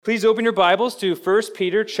Please open your Bibles to 1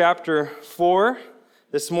 Peter chapter 4.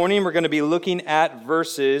 This morning we're going to be looking at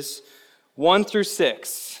verses 1 through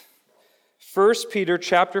 6. 1 Peter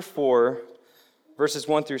chapter 4, verses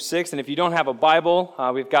 1 through 6. And if you don't have a Bible,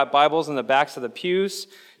 we've got Bibles in the backs of the pews.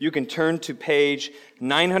 You can turn to page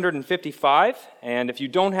 955. And if you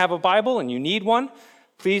don't have a Bible and you need one,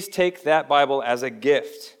 please take that Bible as a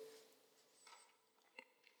gift.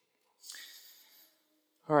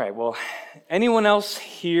 All right, well, anyone else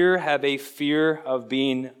here have a fear of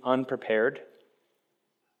being unprepared?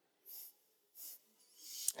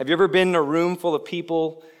 Have you ever been in a room full of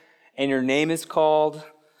people and your name is called,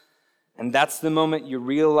 and that's the moment you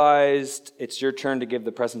realized it's your turn to give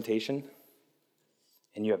the presentation,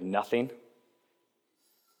 and you have nothing?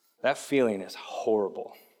 That feeling is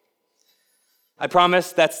horrible. I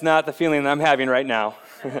promise that's not the feeling that I'm having right now.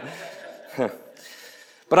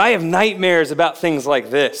 But I have nightmares about things like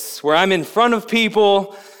this, where I'm in front of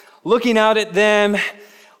people, looking out at them,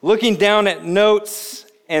 looking down at notes,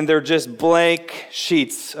 and they're just blank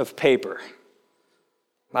sheets of paper.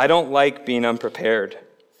 I don't like being unprepared.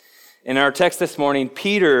 In our text this morning,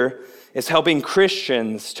 Peter is helping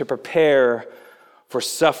Christians to prepare for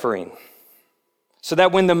suffering, so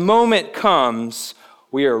that when the moment comes,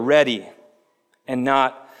 we are ready and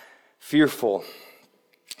not fearful.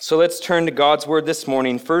 So let's turn to God's word this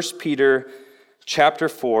morning, 1 Peter chapter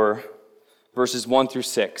 4, verses 1 through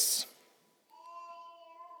 6.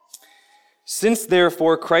 Since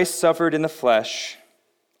therefore Christ suffered in the flesh,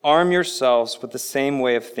 arm yourselves with the same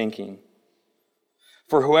way of thinking.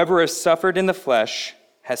 For whoever has suffered in the flesh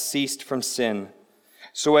has ceased from sin,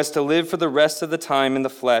 so as to live for the rest of the time in the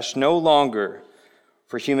flesh, no longer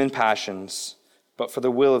for human passions, but for the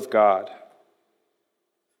will of God.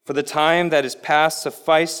 For the time that is past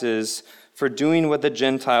suffices for doing what the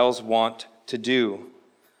Gentiles want to do,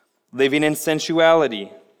 living in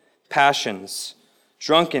sensuality, passions,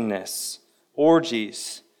 drunkenness,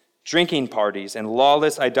 orgies, drinking parties, and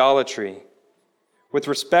lawless idolatry. With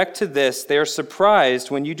respect to this, they are surprised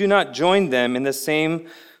when you do not join them in the same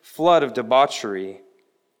flood of debauchery,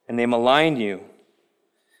 and they malign you.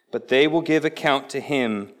 But they will give account to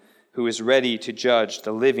him who is ready to judge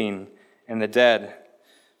the living and the dead.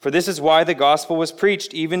 For this is why the gospel was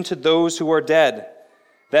preached even to those who are dead,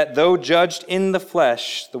 that though judged in the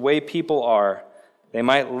flesh the way people are, they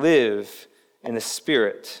might live in the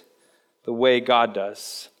spirit the way God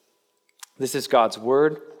does. This is God's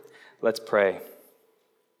word. Let's pray.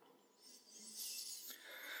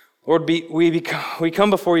 Lord, we come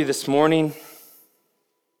before you this morning,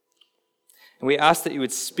 and we ask that you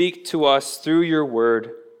would speak to us through your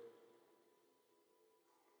word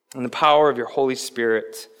and the power of your Holy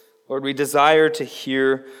Spirit. Lord, we desire to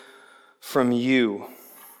hear from you.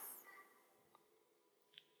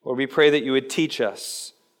 Lord, we pray that you would teach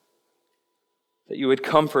us, that you would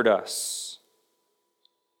comfort us,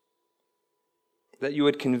 that you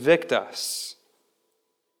would convict us,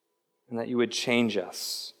 and that you would change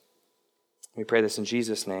us. We pray this in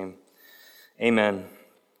Jesus' name. Amen.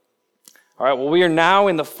 All right, well, we are now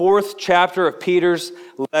in the 4th chapter of Peter's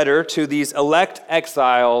letter to these elect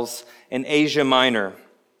exiles in Asia Minor.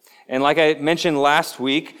 And like I mentioned last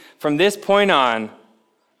week, from this point on,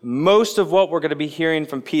 most of what we're going to be hearing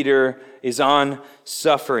from Peter is on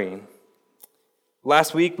suffering.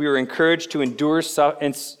 Last week, we were encouraged to endure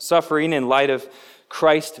suffering in light of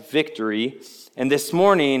Christ's victory. And this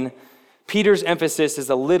morning, Peter's emphasis is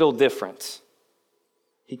a little different.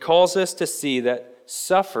 He calls us to see that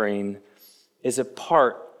suffering is a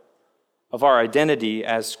part of our identity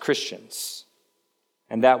as Christians,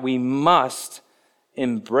 and that we must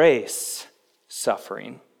embrace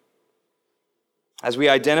suffering. As we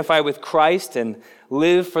identify with Christ and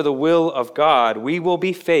live for the will of God, we will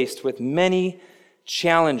be faced with many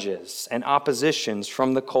challenges and oppositions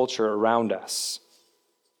from the culture around us.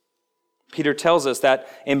 Peter tells us that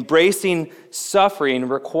embracing suffering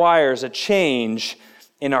requires a change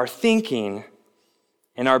in our thinking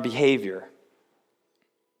and our behavior.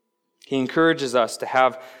 He encourages us to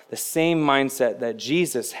have the same mindset that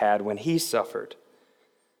Jesus had when he suffered.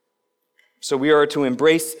 So we are to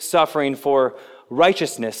embrace suffering for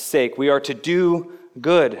righteousness' sake. We are to do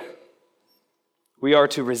good. We are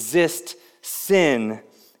to resist sin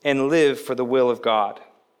and live for the will of God.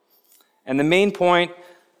 And the main point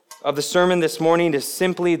of the sermon this morning is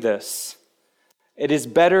simply this: it is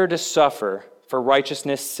better to suffer for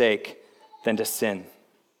righteousness' sake than to sin.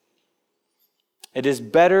 It is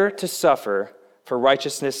better to suffer for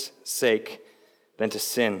righteousness' sake than to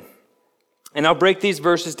sin. And I'll break these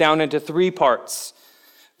verses down into 3 parts.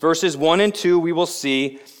 Verses 1 and 2, we will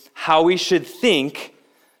see how we should think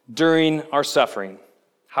during our suffering.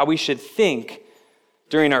 how we should think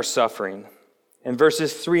during our suffering. In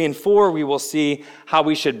verses 3 and 4, we will see how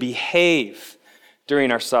we should behave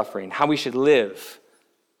during our suffering, how we should live.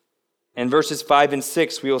 In verses 5 and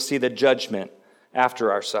 6, we will see the judgment after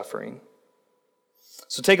our suffering.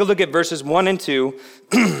 So take a look at verses 1 and 2,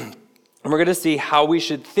 and we're going to see how we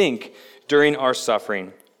should think during our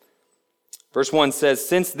suffering. Verse 1 says,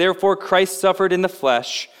 "Since therefore Christ suffered in the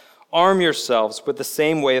flesh, arm yourselves with the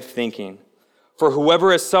same way of thinking. For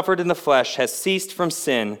whoever has suffered in the flesh has ceased from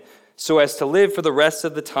sin, so as to live for the rest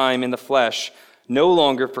of the time in the flesh, no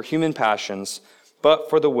longer for human passions, but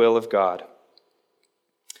for the will of God."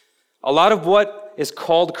 A lot of what is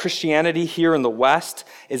called Christianity here in the West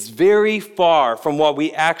is very far from what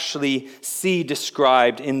we actually see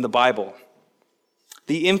described in the Bible.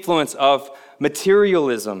 The influence of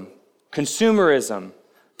materialism, consumerism,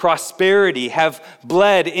 prosperity have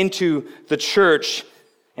bled into the church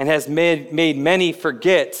and has made many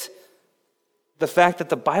forget the fact that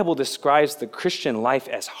the Bible describes the Christian life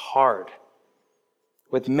as hard,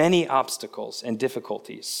 with many obstacles and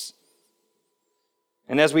difficulties.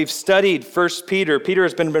 And as we've studied 1 Peter, Peter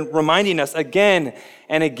has been reminding us again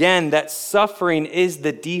and again that suffering is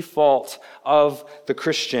the default of the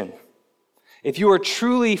Christian. If you are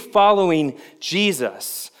truly following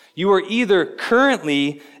Jesus, you are either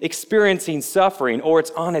currently experiencing suffering or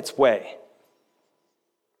it's on its way.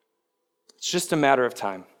 It's just a matter of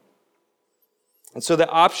time. And so the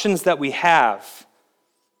options that we have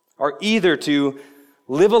are either to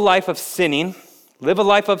live a life of sinning, live a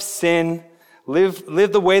life of sin,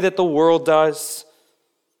 live the way that the world does,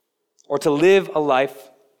 or to live a life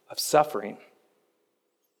of suffering.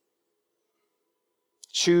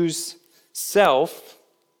 Choose self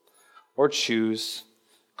or choose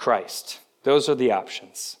Christ. Those are the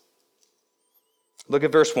options. Look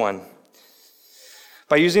at verse 1.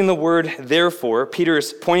 By using the word therefore, Peter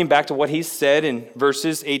is pointing back to what he said in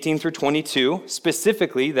verses 18 through 22,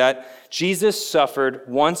 specifically that Jesus suffered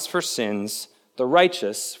once for sins, the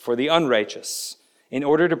righteous for the unrighteous, in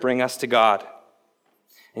order to bring us to God.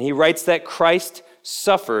 And he writes that Christ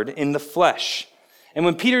suffered in the flesh. And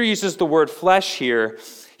when Peter uses the word flesh here,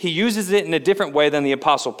 he uses it in a different way than the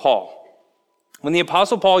Apostle Paul. When the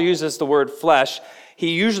Apostle Paul uses the word flesh, he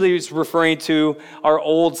usually is referring to our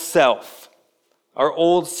old self, our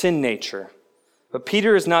old sin nature. But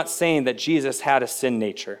Peter is not saying that Jesus had a sin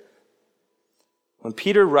nature. When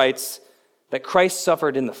Peter writes that Christ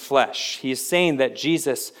suffered in the flesh, he is saying that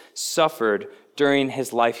Jesus suffered during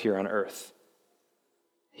his life here on earth.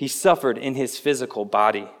 He suffered in his physical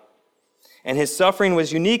body. And his suffering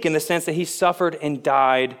was unique in the sense that he suffered and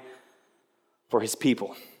died for his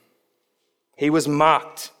people. He was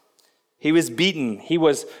mocked. He was beaten. He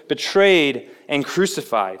was betrayed and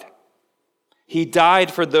crucified. He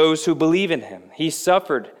died for those who believe in him. He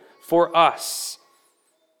suffered for us.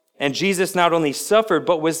 And Jesus not only suffered,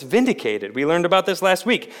 but was vindicated. We learned about this last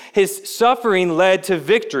week. His suffering led to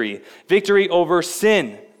victory. Victory over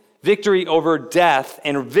sin, victory over death,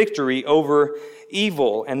 and victory over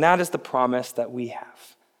evil. And that is the promise that we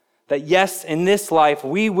have. That yes, in this life,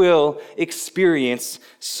 we will experience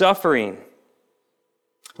suffering.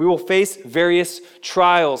 We will face various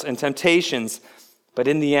trials and temptations, but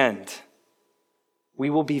in the end, we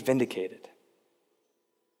will be vindicated.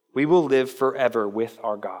 We will live forever with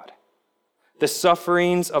our God. The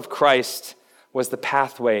sufferings of Christ was the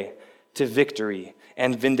pathway to victory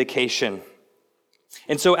and vindication.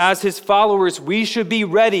 And so as his followers, we should be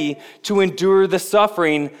ready to endure the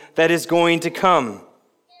suffering that is going to come.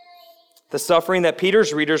 The suffering that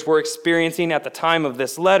Peter's readers were experiencing at the time of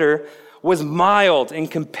this letter was mild in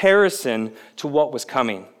comparison to what was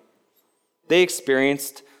coming. They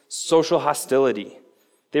experienced social hostility.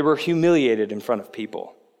 They were humiliated in front of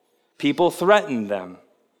people. People threatened them.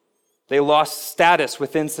 They lost status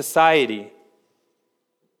within society.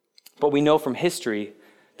 But we know from history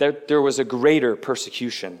that there was a greater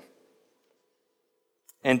persecution.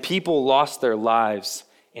 And people lost their lives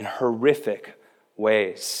in horrific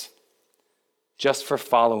ways just for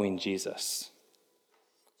following Jesus.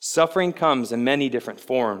 Suffering comes in many different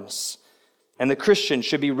forms, and the Christian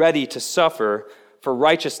should be ready to suffer for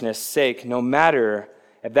righteousness' sake, no matter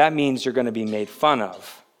if that means you're going to be made fun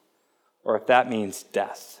of or if that means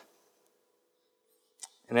death.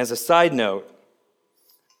 And as a side note,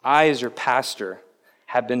 I, as your pastor,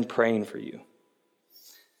 have been praying for you.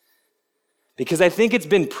 Because I think it's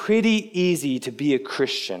been pretty easy to be a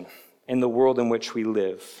Christian in the world in which we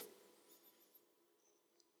live.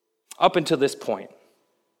 Up until this point.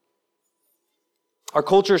 Our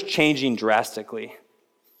culture is changing drastically.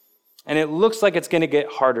 And it looks like it's going to get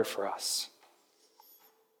harder for us.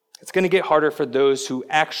 It's going to get harder for those who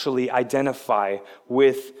actually identify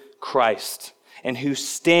with Christ and who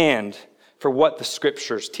stand for what the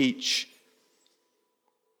Scriptures teach.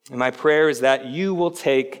 And my prayer is that you will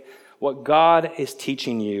take what God is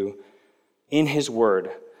teaching you in His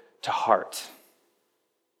Word to heart.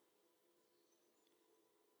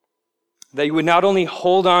 That you would not only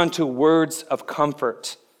hold on to words of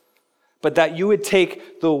comfort, but that you would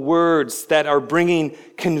take the words that are bringing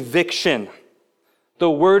conviction, the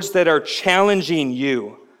words that are challenging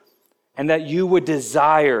you, and that you would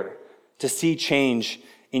desire to see change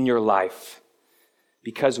in your life.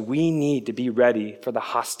 Because we need to be ready for the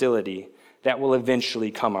hostility that will eventually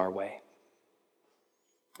come our way.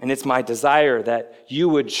 And it's my desire that you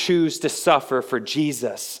would choose to suffer for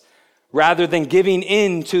Jesus rather than giving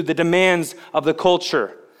in to the demands of the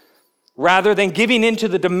culture, rather than giving in to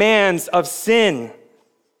the demands of sin.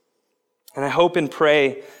 And I hope and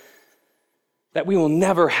pray that we will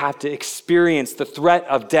never have to experience the threat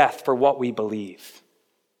of death for what we believe.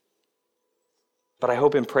 But I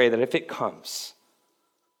hope and pray that if it comes,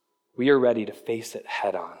 we are ready to face it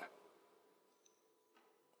head on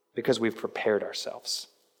because we've prepared ourselves.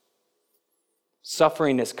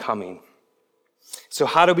 Suffering is coming. So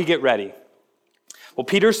how do we get ready? Well,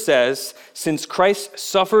 Peter says, since Christ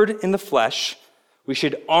suffered in the flesh, we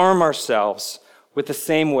should arm ourselves with the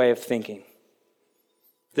same way of thinking.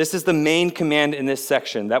 This is the main command in this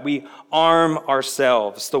section, that we arm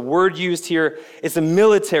ourselves. The word used here is a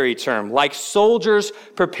military term. Like soldiers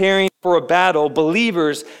preparing for a battle,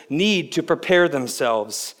 believers need to prepare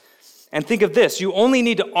themselves. And think of this, you only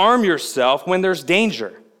need to arm yourself when there's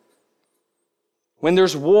danger, when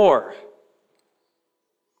there's war.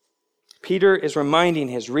 Peter is reminding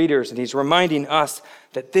his readers, and he's reminding us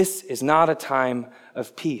that this is not a time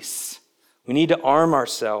of peace. We need to arm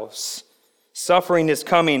ourselves. Suffering is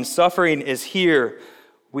coming. Suffering is here.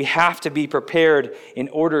 We have to be prepared in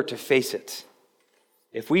order to face it.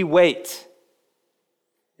 If we wait,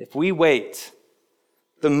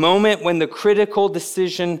 the moment when the critical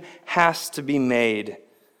decision has to be made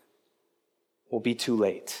will be too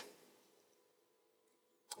late.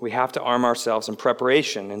 We have to arm ourselves in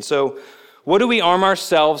preparation. And so, what do we arm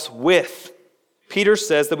ourselves with? Peter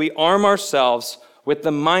says that we arm ourselves with the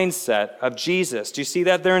mindset of Jesus. Do you see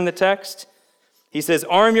that there in the text? He says,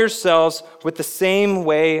 arm yourselves with the same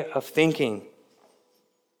way of thinking.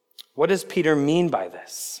 What does Peter mean by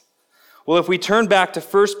this? Well, if we turn back to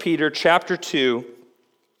 1 Peter chapter 2,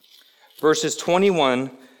 verses 21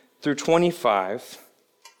 through 25,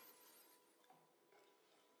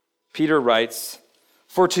 Peter writes,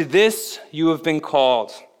 "For to this you have been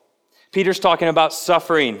called." Peter's talking about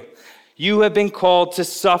suffering. You have been called to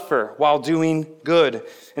suffer while doing good.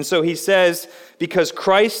 And so he says, because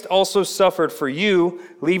Christ also suffered for you,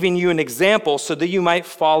 leaving you an example so that you might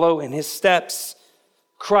follow in his steps.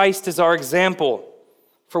 Christ is our example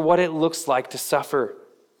for what it looks like to suffer.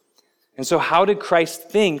 And so how did Christ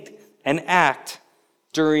think and act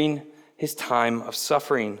during his time of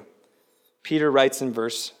suffering? Peter writes in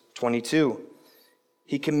verse 22,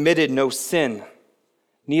 "He committed no sin,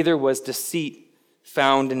 neither was deceit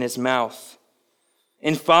found in his mouth."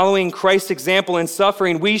 In following Christ's example in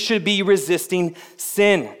suffering, we should be resisting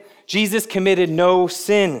sin. Jesus committed no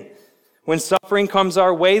sin. When suffering comes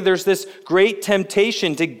our way, there's this great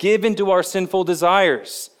temptation to give into our sinful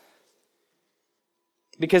desires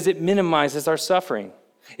because it minimizes our suffering.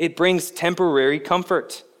 It brings temporary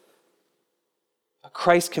comfort. But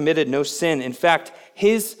Christ committed no sin. In fact,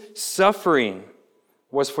 his suffering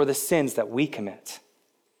was for the sins that we commit.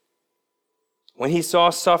 When he saw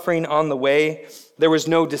suffering on the way, there was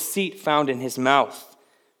no deceit found in his mouth.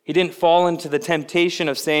 He didn't fall into the temptation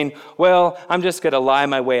of saying, well, I'm just going to lie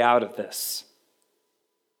my way out of this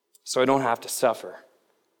so I don't have to suffer.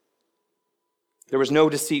 There was no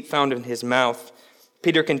deceit found in his mouth.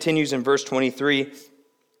 Peter continues in verse 23,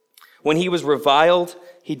 "When he was reviled,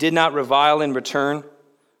 he did not revile in return.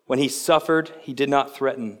 When he suffered, he did not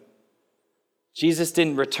threaten." Jesus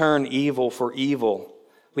didn't return evil for evil.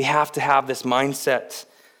 We have to have this mindset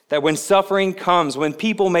that when suffering comes, when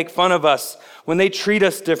people make fun of us, when they treat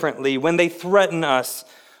us differently, when they threaten us,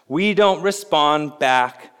 we don't respond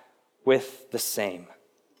back with the same.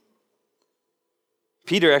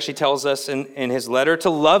 Peter actually tells us in his letter to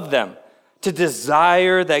love them, to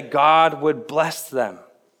desire that God would bless them.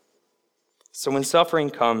 So when suffering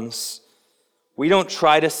comes, we don't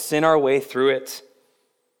try to sin our way through it.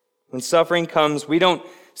 When suffering comes, we don't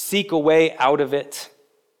seek a way out of it.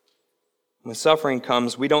 When suffering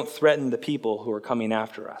comes, we don't threaten the people who are coming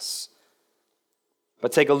after us.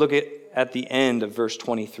 But take a look at the end of verse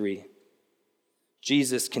 23.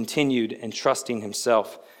 Jesus continued entrusting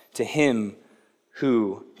himself to him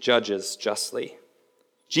who judges justly.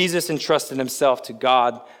 Jesus entrusted himself to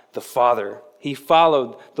God the Father. He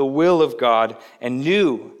followed the will of God and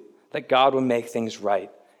knew that God would make things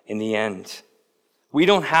right in the end. We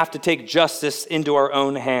don't have to take justice into our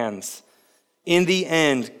own hands. In the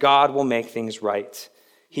end, God will make things right.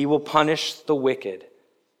 He will punish the wicked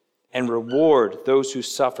and reward those who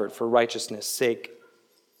suffered for righteousness' sake.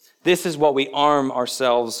 This is what we arm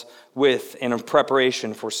ourselves with in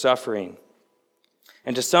preparation for suffering.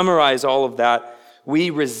 And to summarize all of that, we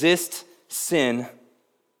resist sin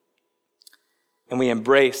and we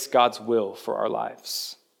embrace God's will for our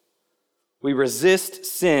lives. We resist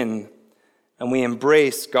sin and we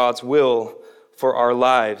embrace God's will for our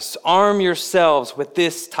lives. Arm yourselves with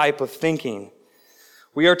this type of thinking.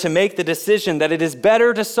 We are to make the decision that it is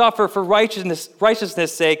better to suffer for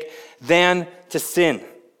righteousness' sake than to sin.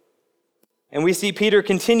 And we see Peter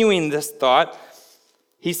continuing this thought.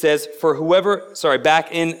 He says,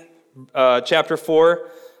 back in chapter 4,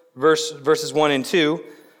 verses 1 and 2,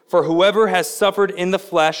 for whoever has suffered in the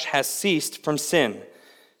flesh has ceased from sin,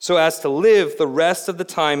 so as to live the rest of the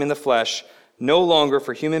time in the flesh, no longer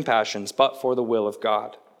for human passions, but for the will of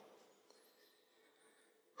God.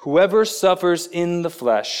 Whoever suffers in the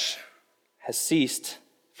flesh has ceased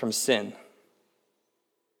from sin.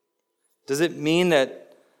 Does it mean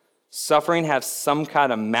that suffering has some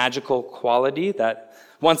kind of magical quality that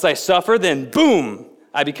once I suffer, then boom,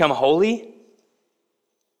 I become holy?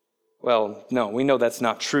 Well, no, we know that's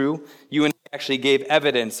not true. You and I actually gave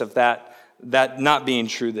evidence of that not being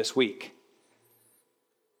true this week.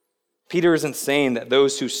 Peter isn't saying that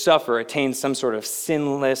those who suffer attain some sort of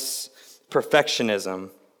sinless perfectionism.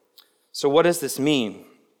 So what does this mean?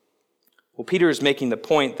 Well, Peter is making the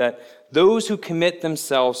point that those who commit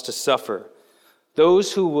themselves to suffer,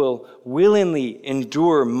 those who will willingly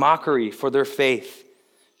endure mockery for their faith,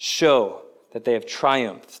 show that they have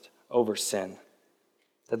triumphed over sin,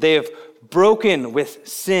 that they have broken with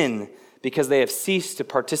sin because they have ceased to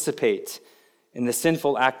participate in the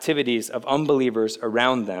sinful activities of unbelievers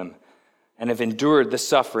around them and have endured the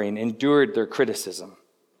suffering, endured their criticism.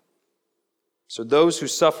 So those who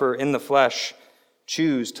suffer in the flesh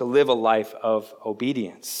choose to live a life of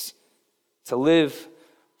obedience, to live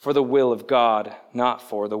for the will of God, not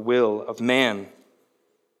for the will of man.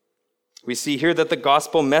 We see here that the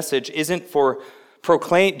gospel message isn't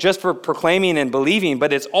just for proclaiming and believing,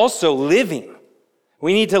 but it's also living.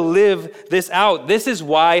 We need to live this out. This is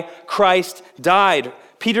why Christ died.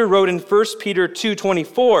 Peter wrote in 1 Peter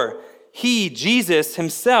 2:24, He, Jesus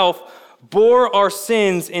himself, bore our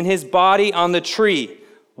sins in his body on the tree.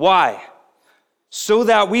 Why? So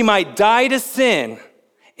that we might die to sin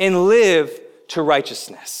and live to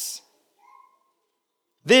righteousness.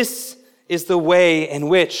 This is the way in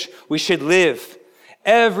which we should live.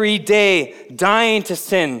 Every day, dying to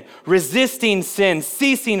sin, resisting sin,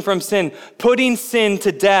 ceasing from sin, putting sin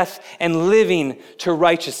to death, and living to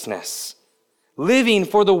righteousness. Living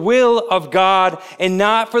for the will of God and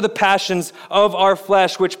not for the passions of our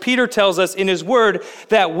flesh, which Peter tells us in his word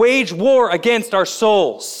that wage war against our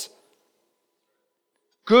souls.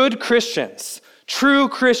 Good Christians, true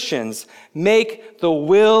Christians, make the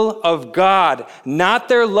will of God, not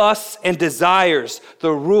their lusts and desires,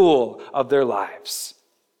 the rule of their lives.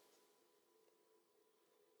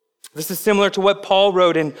 This is similar to what Paul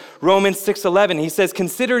wrote in Romans 6:11. He says,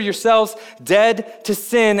 consider yourselves dead to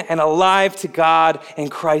sin and alive to God in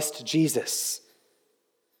Christ Jesus.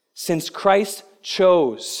 Since Christ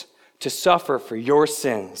chose to suffer for your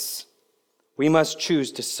sins, we must choose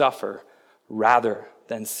to suffer rather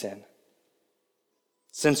than sin.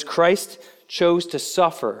 Since Christ chose to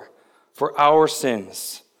suffer for our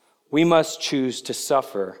sins, we must choose to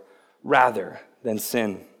suffer rather than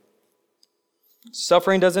sin.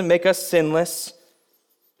 Suffering doesn't make us sinless,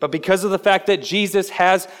 but because of the fact that Jesus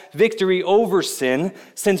has victory over sin,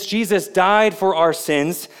 since Jesus died for our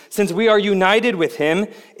sins, since we are united with him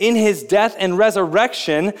in his death and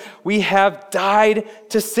resurrection, we have died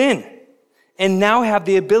to sin and now have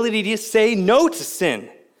the ability to say no to sin.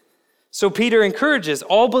 So Peter encourages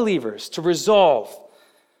all believers to resolve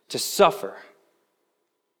to suffer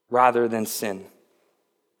rather than sin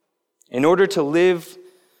in order to live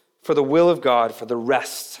for the will of God for the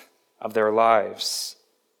rest of their lives.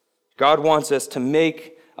 God wants us to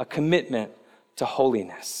make a commitment to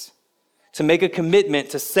holiness, to make a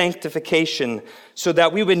commitment to sanctification so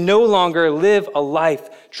that we would no longer live a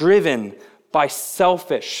life driven by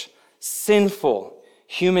selfish, sinful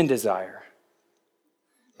human desire,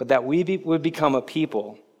 but that we would become a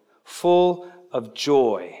people full of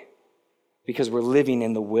joy because we're living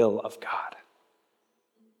in the will of God.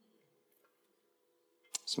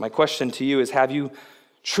 So my question to you is, have you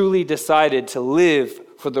truly decided to live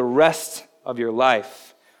for the rest of your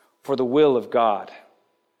life for the will of God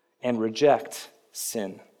and reject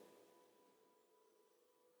sin?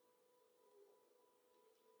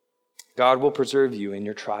 God will preserve you in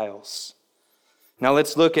your trials. Now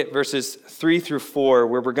let's look at verses 3 through 4,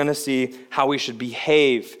 where we're going to see how we should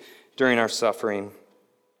behave during our suffering.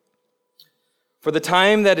 For the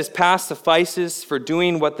time that is past suffices for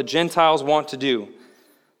doing what the Gentiles want to do,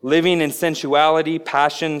 living in sensuality,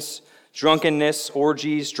 passions, drunkenness,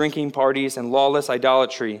 orgies, drinking parties, and lawless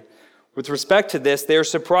idolatry. With respect to this, they are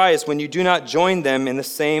surprised when you do not join them in the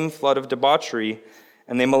same flood of debauchery,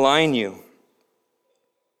 and they malign you.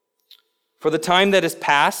 For the time that is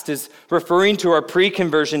past is referring to our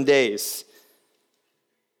pre-conversion days.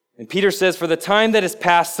 And Peter says, for the time that is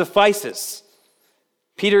past suffices.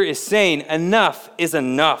 Peter is saying, enough is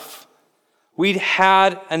enough. We'd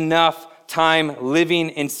had enough time living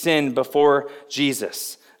in sin before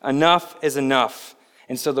Jesus. Enough is enough.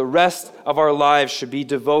 And so the rest of our lives should be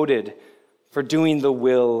devoted for doing the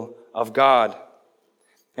will of God.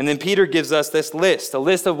 And then Peter gives us this list, a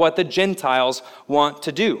list of what the Gentiles want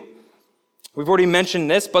to do. We've already mentioned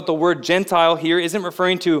this, but the word Gentile here isn't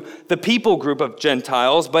referring to the people group of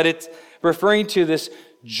Gentiles, but it's referring to this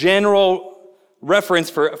general reference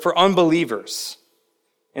for unbelievers.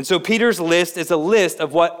 And so Peter's list is a list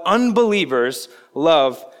of what unbelievers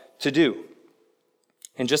love to do.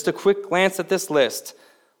 And just a quick glance at this list,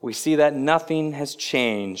 we see that nothing has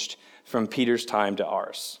changed from Peter's time to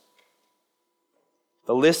ours.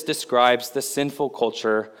 The list describes the sinful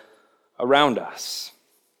culture around us.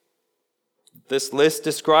 This list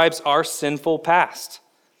describes our sinful past.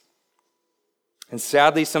 And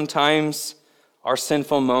sadly, sometimes our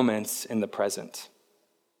sinful moments in the present.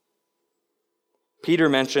 Peter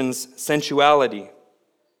mentions sensuality.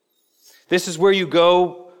 This is where you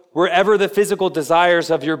go wherever the physical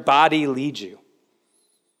desires of your body lead you.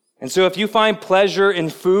 And so if you find pleasure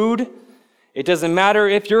in food, it doesn't matter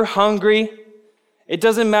if you're hungry, it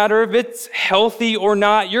doesn't matter if it's healthy or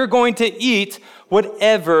not, you're going to eat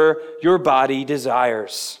whatever your body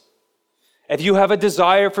desires. If you have a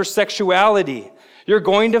desire for sexuality, you're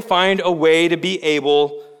going to find a way to be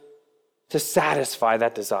able to satisfy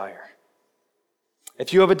that desire.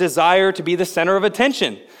 If you have a desire to be the center of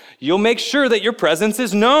attention, you'll make sure that your presence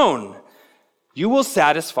is known. You will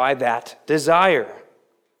satisfy that desire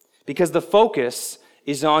because the focus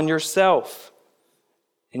is on yourself,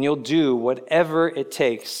 and you'll do whatever it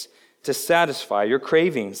takes to satisfy your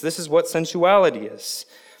cravings. This is what sensuality is.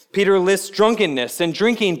 Peter lists drunkenness and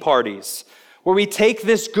drinking parties, where we take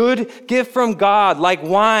this good gift from God, like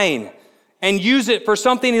wine, and use it for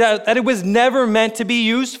something that it was never meant to be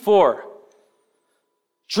used for.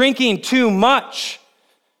 Drinking too much,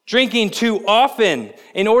 drinking too often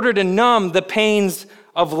in order to numb the pains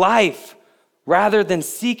of life, rather than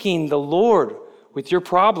seeking the Lord with your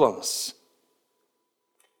problems.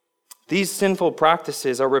 These sinful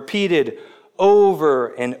practices are repeated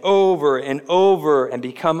over and over and over and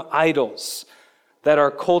become idols that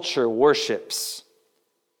our culture worships.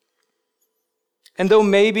 And though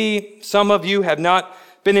maybe some of you have not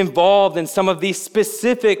been involved in some of these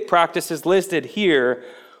specific practices listed here,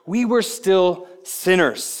 we were still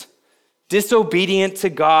sinners, disobedient to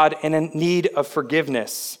God and in need of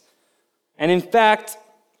forgiveness. And in fact,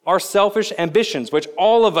 our selfish ambitions, which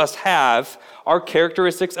all of us have, are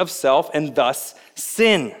characteristics of self and thus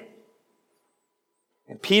sin.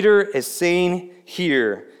 And Peter is saying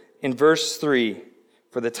here in verse 3,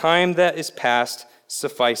 for the time that is past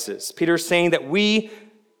suffices. Peter is saying that we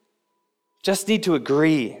just need to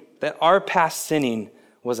agree that our past sinning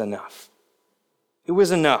was enough. It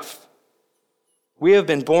was enough. We have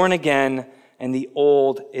been born again and the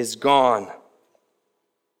old is gone.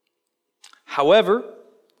 However,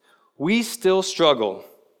 we still struggle.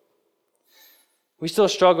 We still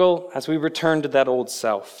struggle as we return to that old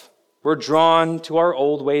self. We're drawn to our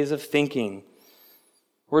old ways of thinking.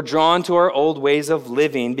 We're drawn to our old ways of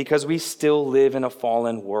living because we still live in a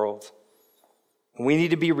fallen world. And we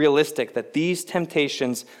need to be realistic that these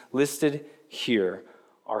temptations listed here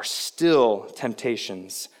are still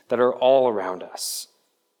temptations that are all around us.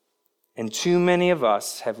 And too many of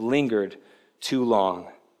us have lingered too long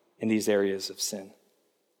in these areas of sin.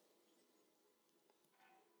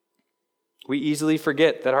 We easily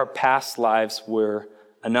forget that our past lives were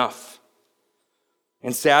enough.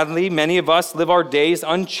 And sadly, many of us live our days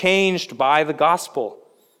unchanged by the gospel.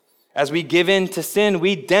 As we give in to sin,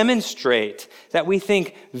 we demonstrate that we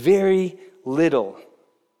think very little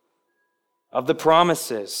of the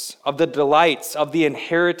promises, of the delights, of the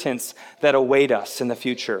inheritance that await us in the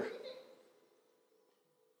future.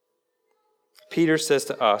 Peter says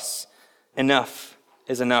to us, enough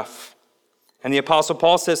is enough. And the Apostle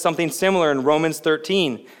Paul says something similar in Romans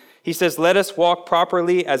 13. He says, let us walk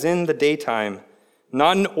properly as in the daytime,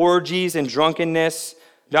 not in orgies and drunkenness,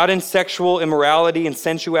 not in sexual immorality and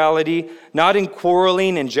sensuality, not in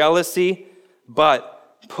quarreling and jealousy,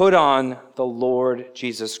 but put on the Lord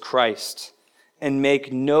Jesus Christ and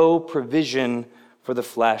make no provision for the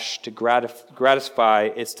flesh to gratify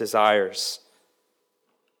its desires.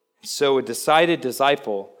 So a decided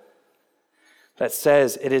disciple that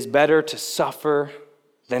says it is better to suffer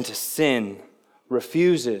than to sin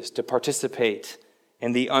refuses to participate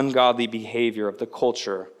in the ungodly behavior of the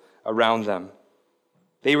culture around them.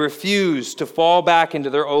 They refuse to fall back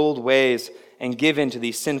into their old ways and give in to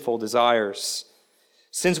these sinful desires.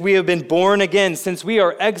 Since we have been born again, since we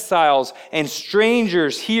are exiles and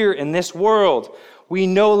strangers here in this world, we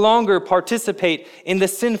no longer participate in the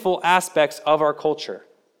sinful aspects of our culture.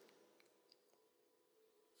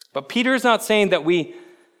 But Peter is not saying that we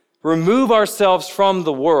remove ourselves from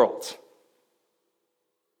the world.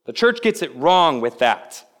 The church gets it wrong with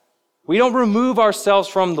that. We don't remove ourselves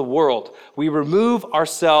from the world. We remove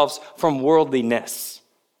ourselves from worldliness.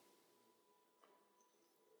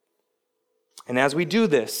 And as we do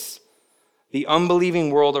this, the unbelieving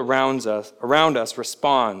world around us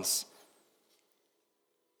responds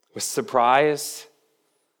with surprise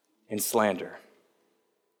and slander.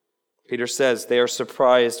 Peter says they are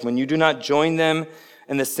surprised when you do not join them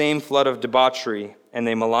in the same flood of debauchery, and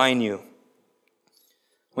they malign you.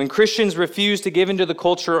 When Christians refuse to give into the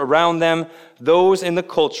culture around them, those in the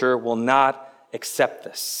culture will not accept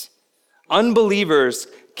this. Unbelievers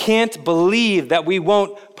can't believe that we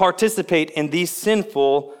won't participate in these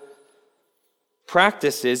sinful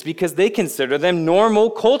practices because they consider them normal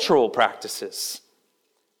cultural practices.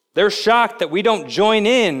 They're shocked that we don't join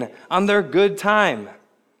in on their good time.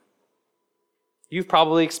 You've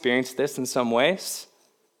probably experienced this in some ways.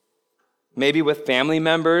 Maybe with family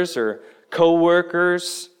members or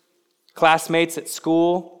co-workers, classmates at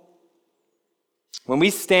school. When we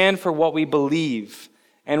stand for what we believe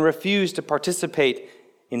and refuse to participate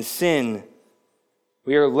in sin,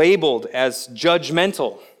 we are labeled as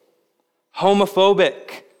judgmental,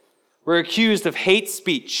 homophobic. We're accused of hate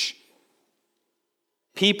speech.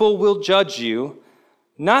 People will judge you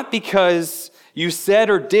not because you said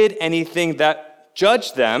or did anything that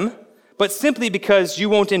judged them, but simply because you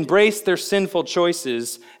won't embrace their sinful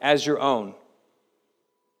choices as your own.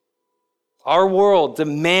 Our world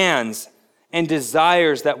demands and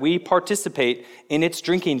desires that we participate in its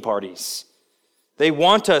drinking parties. They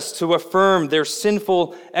want us to affirm their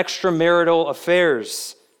sinful extramarital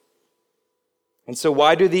affairs. And so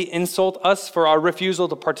why do they insult us for our refusal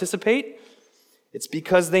to participate? It's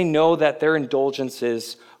because they know that their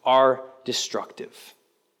indulgences are destructive.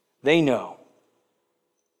 They know.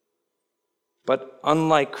 But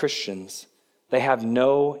unlike Christians, they have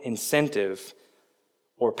no incentive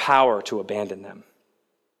or power to abandon them.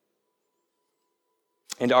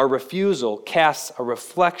 And our refusal casts a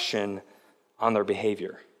reflection on their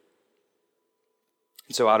behavior.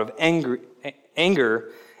 And so out of anger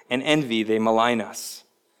and envy, they malign us.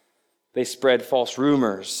 They spread false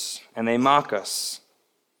rumors and they mock us.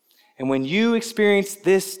 And when you experience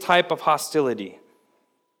this type of hostility,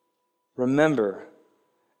 remember,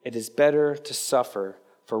 it is better to suffer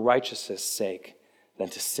for righteousness' sake than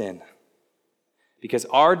to sin. Because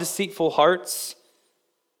our deceitful hearts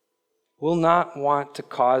will not want to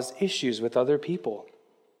cause issues with other people.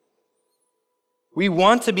 We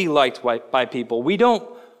want to be liked by people. We don't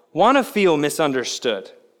want to feel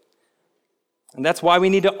misunderstood. And that's why we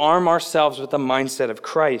need to arm ourselves with the mindset of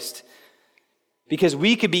Christ. Because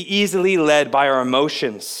we could be easily led by our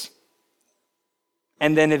emotions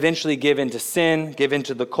and then eventually give in to sin, give in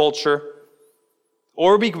to the culture.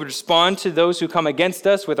 Or we could respond to those who come against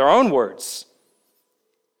us with our own words.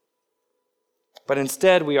 But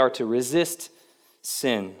instead, we are to resist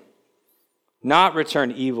sin, not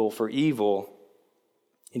return evil for evil,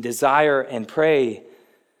 and desire and pray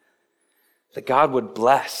that God would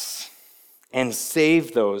bless and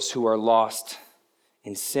save those who are lost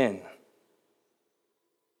in sin.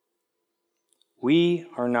 We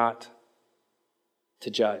are not to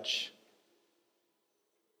judge.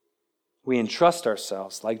 We entrust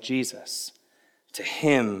ourselves, like Jesus, to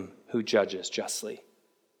him who judges justly.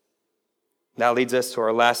 That leads us to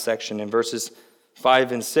our last section in verses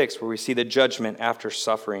 5 and 6, where we see the judgment after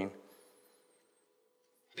suffering.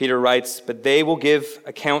 Peter writes, "But they will give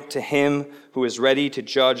account to him who is ready to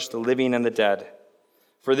judge the living and the dead.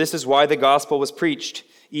 For this is why the gospel was preached,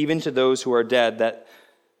 even to those who are dead, that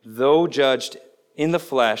though judged in the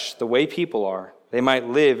flesh the way people are, they might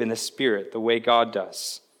live in the Spirit the way God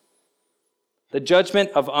does. The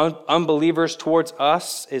judgment of unbelievers towards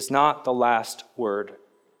us is not the last word.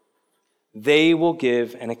 They will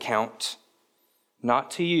give an account,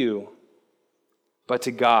 not to you, but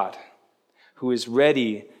to God, who is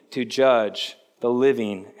ready to judge the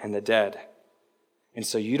living and the dead. And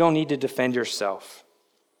so you don't need to defend yourself.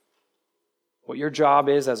 What your job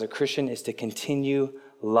is as a Christian is to continue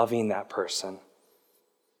loving that person.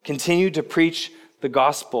 Continue to preach the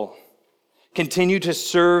gospel. Continue to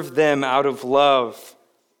serve them out of love.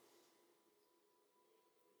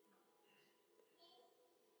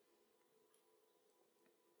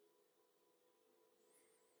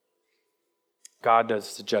 God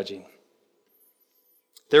does the judging.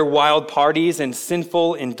 Their wild parties and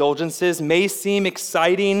sinful indulgences may seem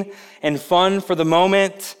exciting and fun for the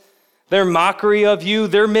moment. Their mockery of you,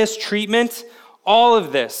 their mistreatment, all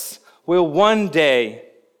of this will one day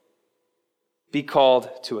be called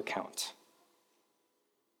to account.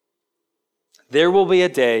 There will be a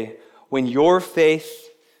day when your faith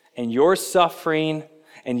and your suffering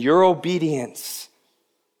and your obedience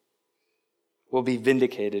will be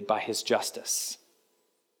vindicated by his justice.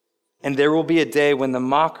 And there will be a day when the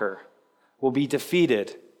mocker will be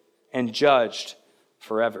defeated and judged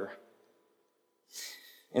forever.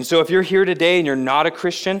 And so if you're here today and you're not a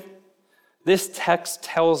Christian, this text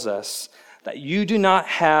tells us that you do not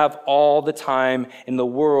have all the time in the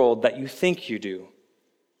world that you think you do.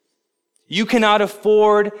 You cannot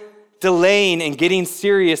afford delaying and getting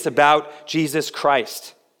serious about Jesus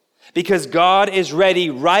Christ, because God is ready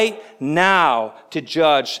right now to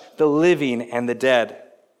judge the living and the dead.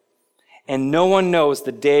 And no one knows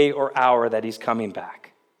the day or hour that he's coming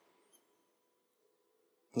back.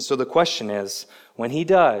 And so the question is, when he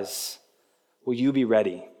does, will you be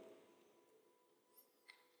ready?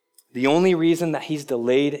 The only reason that he's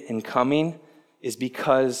delayed in coming is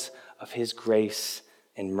because of his grace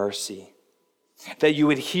and mercy. That you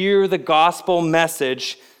would hear the gospel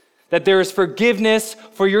message that there is forgiveness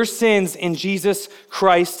for your sins in Jesus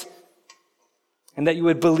Christ, and that you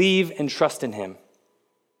would believe and trust in him.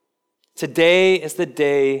 Today is the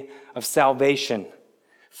day of salvation.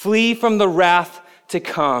 Flee from the wrath to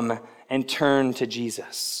come and turn to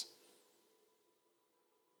Jesus.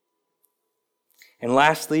 And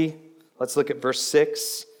lastly, let's look at verse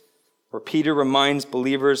 6, where Peter reminds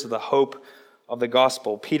believers of the hope of the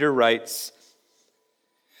gospel. Peter writes,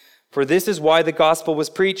 "For this is why the gospel was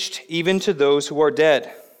preached, even to those who are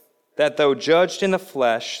dead, that though judged in the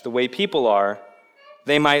flesh the way people are,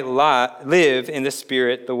 they might live in the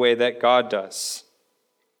Spirit the way that God does."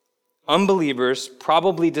 Unbelievers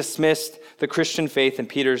probably dismissed the Christian faith in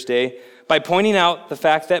Peter's day by pointing out the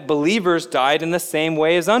fact that believers died in the same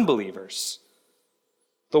way as unbelievers.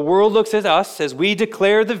 The world looks at us as we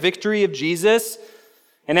declare the victory of Jesus,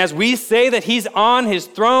 and as we say that he's on his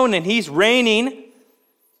throne and he's reigning,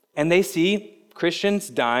 and they see Christians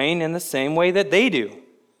dying in the same way that they do.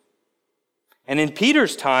 And in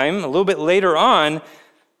Peter's time, a little bit later on,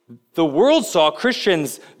 the world saw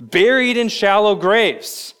Christians buried in shallow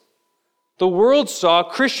graves. The world saw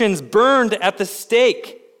Christians burned at the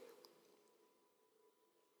stake.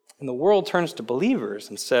 And the world turns to believers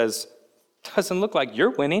and says, "Doesn't look like you're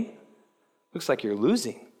winning. Looks like you're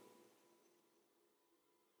losing."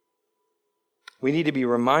 We need to be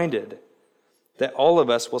reminded that all of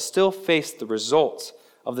us will still face the results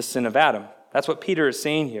of the sin of Adam. That's what Peter is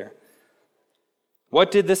saying here. What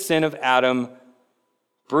did the sin of Adam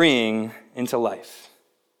bring into life?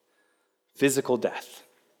 Physical death.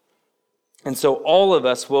 And so all of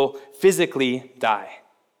us will physically die.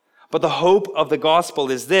 But the hope of the gospel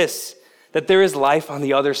is this, that there is life on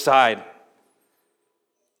the other side.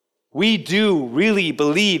 We do really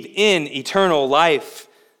believe in eternal life.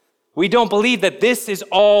 We don't believe that this is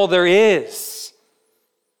all there is.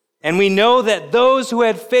 And we know that those who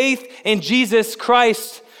had faith in Jesus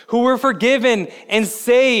Christ, who were forgiven and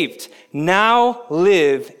saved, now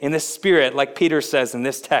live in the Spirit, like Peter says in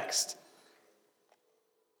this text.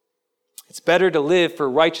 It's better to live for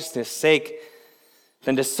righteousness' sake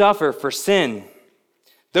than to suffer for sin.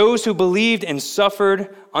 Those who believed and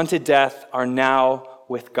suffered unto death are now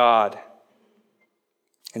with God.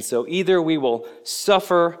 And so either we will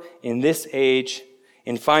suffer in this age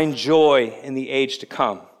and find joy in the age to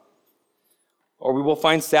come, or we will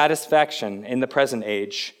find satisfaction in the present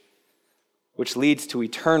age, which leads to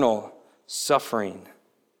eternal suffering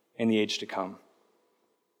in the age to come.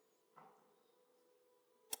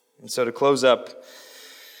 And so to close up,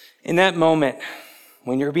 in that moment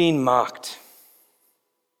when you're being mocked,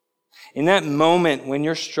 in that moment when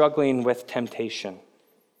you're struggling with temptation,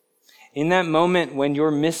 in that moment when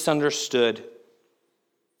you're misunderstood,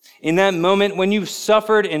 In that moment when you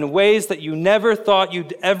suffered in ways that you never thought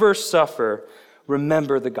you'd ever suffer,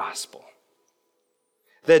 remember the gospel.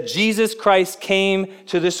 That Jesus Christ came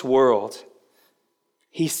to this world.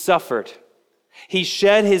 He suffered. He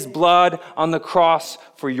shed his blood on the cross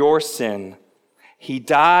for your sin. He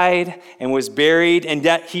died and was buried, and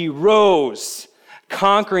yet he rose,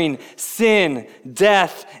 conquering sin,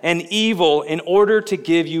 death, and evil in order to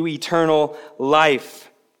give you eternal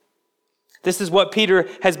life. This is what Peter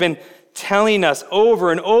has been telling us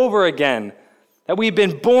over and over again, that we've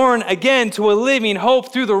been born again to a living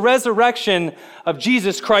hope through the resurrection of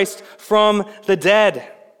Jesus Christ from the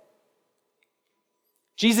dead.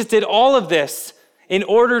 Jesus did all of this in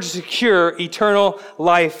order to secure eternal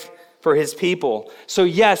life for his people. So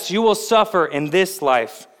yes, you will suffer in this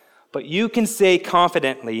life, but you can say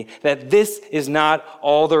confidently that this is not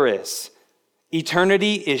all there is.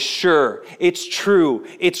 Eternity is sure, it's true,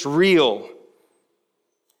 it's real.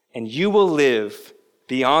 And you will live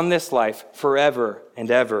beyond this life forever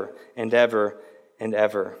and ever and ever and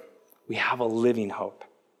ever. We have a living hope.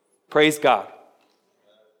 Praise God.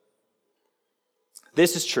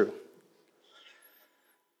 This is true.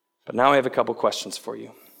 But now I have a couple questions for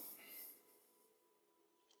you.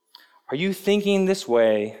 Are you thinking this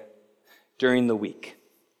way during the week?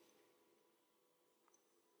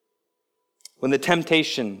 When the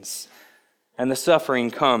temptations and the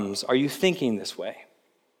suffering comes, are you thinking this way?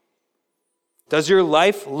 Does your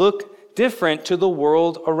life look different to the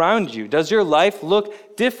world around you? Does your life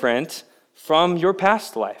look different from your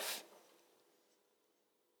past life?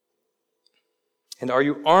 And are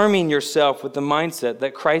you arming yourself with the mindset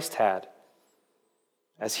that Christ had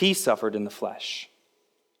as he suffered in the flesh?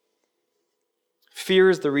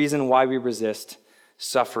 Fear is the reason why we resist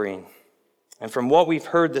suffering. And from what we've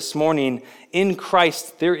heard this morning, in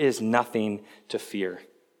Christ, there is nothing to fear.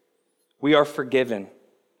 We are forgiven.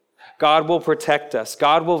 God will protect us.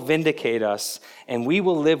 God will vindicate us, and we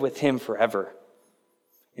will live with him forever.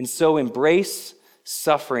 And so embrace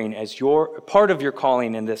suffering as part of your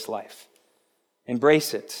calling in this life.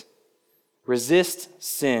 Embrace it. Resist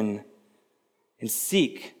sin and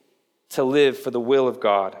seek to live for the will of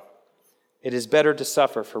God. It is better to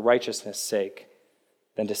suffer for righteousness' sake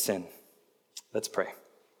than to sin. Let's pray.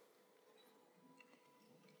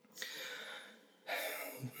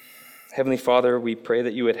 Heavenly Father, we pray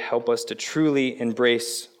that you would help us to truly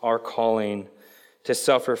embrace our calling to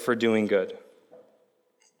suffer for doing good.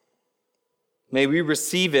 May we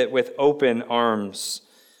receive it with open arms,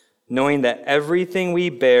 knowing that everything we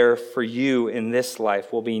bear for you in this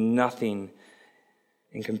life will be nothing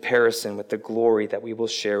in comparison with the glory that we will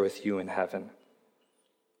share with you in heaven.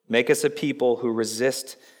 Make us a people who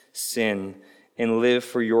resist sin and live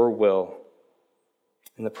for your will.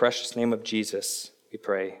 In the precious name of Jesus, we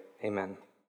pray. Amen.